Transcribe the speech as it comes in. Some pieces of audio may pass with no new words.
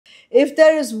if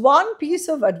there is one piece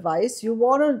of advice you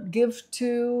want to give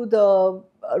to the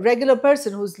regular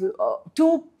person who's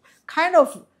to kind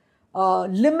of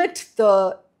limit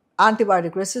the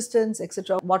antibiotic resistance,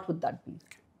 etc., what would that be?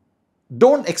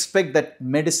 Don't expect that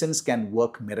medicines can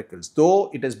work miracles.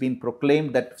 Though it has been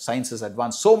proclaimed that science has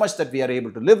advanced so much that we are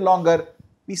able to live longer,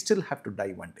 we still have to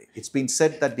die one day. It's been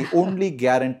said that the only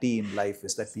guarantee in life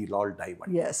is that we'll all die one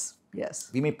day. Yes, yes.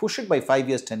 We may push it by 5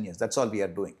 years, 10 years. That's all we are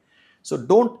doing. So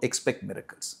don't expect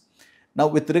miracles. Now,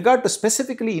 with regard to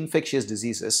specifically infectious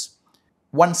diseases,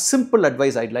 one simple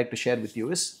advice I'd like to share with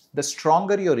you is the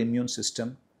stronger your immune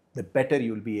system, the better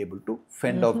you will be able to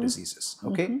fend off diseases.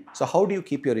 Okay. So how do you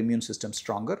keep your immune system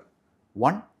stronger?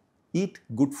 One, eat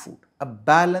good food, a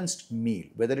balanced meal,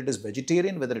 whether it is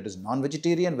vegetarian, whether it is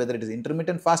non-vegetarian, whether it is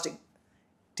intermittent fasting,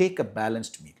 take a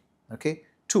balanced meal. Okay.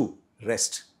 Two,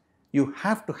 rest. You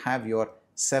have to have your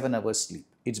 7 hours sleep.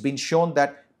 It's been shown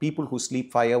that people who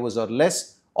sleep 5 hours or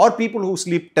less, or people who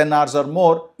sleep 10 hours or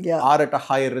more, are at a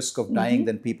higher risk of dying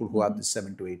than people who have the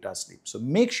 7 to 8 hours sleep. So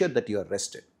make sure that you are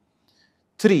rested.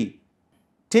 3,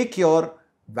 take your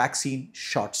vaccine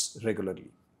shots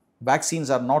regularly. Vaccines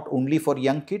are not only for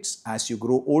young kids. As you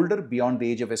grow older, beyond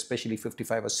the age of especially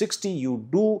 55 or 60, you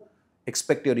do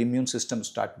expect your immune system to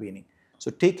start waning. So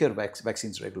take your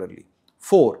vaccines regularly.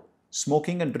 4,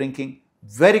 smoking and drinking,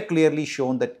 very clearly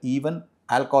shown that even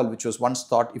alcohol, which was once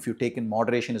thought if you take in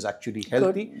moderation is actually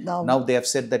healthy. Now they have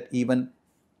said that even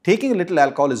taking a little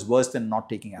alcohol is worse than not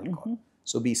taking alcohol.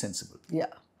 So be sensible.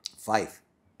 5,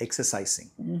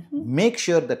 exercising. Make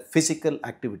sure that physical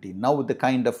activity, now with the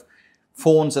kind of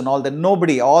phones and all that,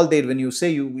 nobody, all day, when you say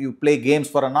you play games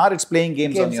for an hour, it's playing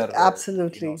games on your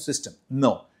system.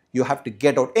 No, you have to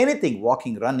get out. Anything,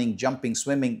 walking, running, jumping,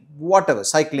 swimming, whatever,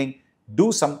 cycling,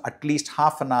 do some at least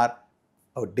half an hour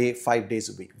a day, 5 days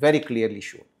a week, very clearly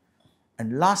shown.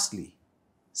 And lastly,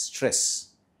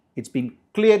 stress. It's been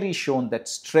clearly shown that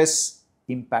stress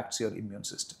impacts your immune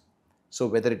system. So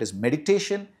whether it is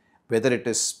meditation, whether it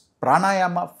is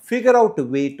pranayama, figure out a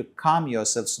way to calm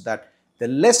yourself so that the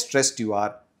less stressed you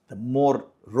are, the more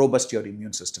robust your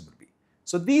immune system will be.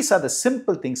 So these are the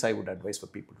simple things I would advise for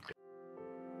people to take.